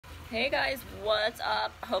Hey guys, what's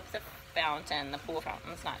up? Hope the pool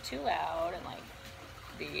fountain's not too loud and like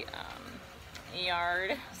the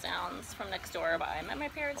yard sounds from next door. But I'm at my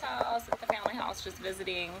parents' house, at the family house, just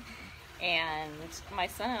visiting. And my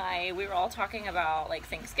son and I, we were all talking about like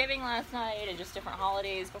Thanksgiving last night and just different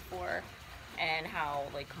holidays before, and how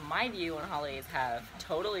like my view on holidays have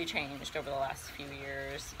totally changed over the last few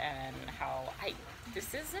years, and how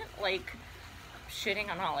this isn't like shitting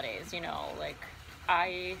on holidays, like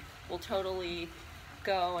I will totally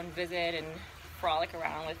go and visit and frolic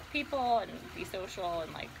around with people and be social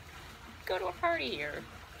and like go to a party or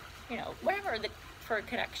whatever for a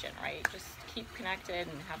connection, right? Just keep connected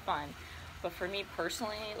and have fun. But for me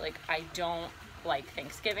personally, like I don't like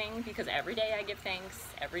Thanksgiving because every day I give thanks,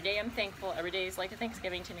 every day I'm thankful, every day is like a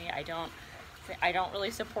Thanksgiving to me. I don't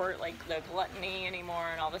really support like the gluttony anymore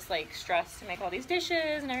and all this like stress to make all these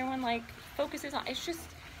dishes and everyone like focuses on. It's just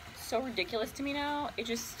so ridiculous to me now. It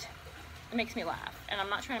makes me laugh, and I'm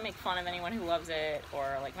not trying to make fun of anyone who loves it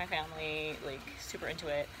or like my family like super into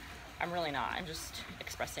it. I'm really not. I'm just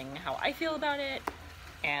expressing how I feel about it,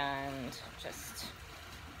 and just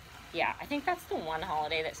I think that's the one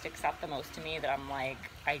holiday that sticks out the most to me that I'm like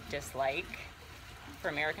I dislike for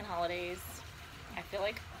American holidays. I feel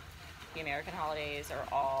like the American holidays are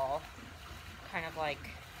all kind of like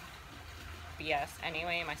BS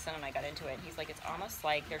anyway. My son and I got into it, and he's like, it's almost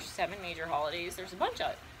like there's 7 major holidays. There's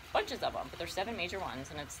bunches of them, but there's 7 major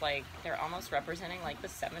ones, and it's like they're almost representing like the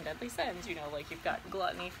 7 deadly sins. Like you've got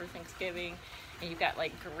gluttony for Thanksgiving, and you've got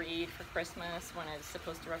like greed for Christmas when it's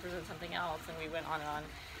supposed to represent something else. And we went on and on,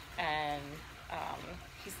 and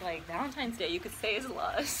he's like, Valentine's Day you could say is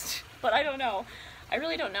lust, but I don't know. I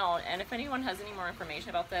really don't know. And if anyone has any more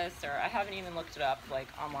information about this, or I haven't even looked it up like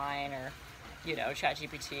online or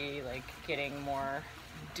ChatGPT, like getting more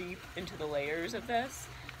deep into the layers of this.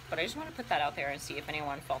 But I just want to put that out there and see if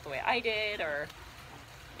anyone felt the way I did, or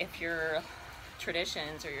if your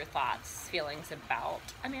traditions or your thoughts, feelings about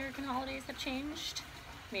American holidays have changed.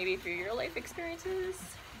 Maybe through your life experiences,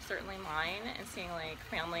 certainly mine, and seeing like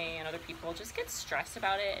family and other people just get stressed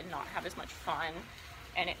about it and not have as much fun,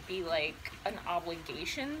 and it be like an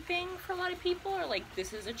obligation thing for a lot of people, or like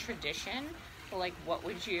this is a tradition. Like, what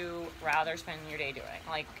would you rather spend your day doing?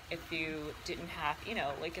 Like, if you didn't have,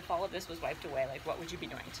 like if all of this was wiped away, like what would you be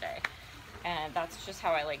doing today? And that's just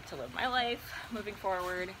how I like to live my life moving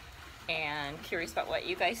forward, and curious about what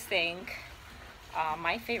you guys think.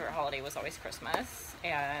 My favorite holiday was always Christmas,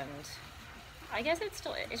 and I guess it's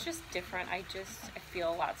just different. I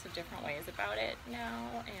feel lots of different ways about it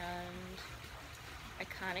now, and I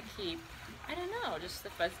kind of keep, I don't know, just the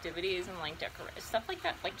festivities and like stuff like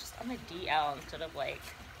that, like just on the DL instead of like,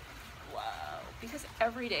 whoa, because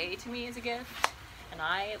every day to me is a gift, and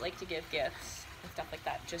I like to give gifts and stuff like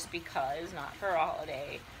that just because, not for a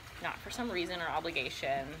holiday, not for some reason or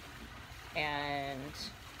obligation. And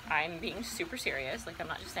I'm being super serious, like I'm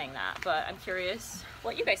not just saying that, but I'm curious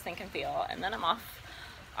what you guys think and feel. And then I'm off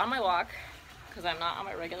on my walk because I'm not on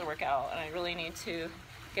my regular workout, and I really need to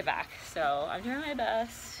get back. So I'm doing my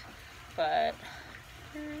best, but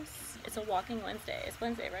it's a walking Wednesday. It's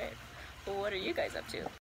Wednesday, right? Well, what are you guys up to?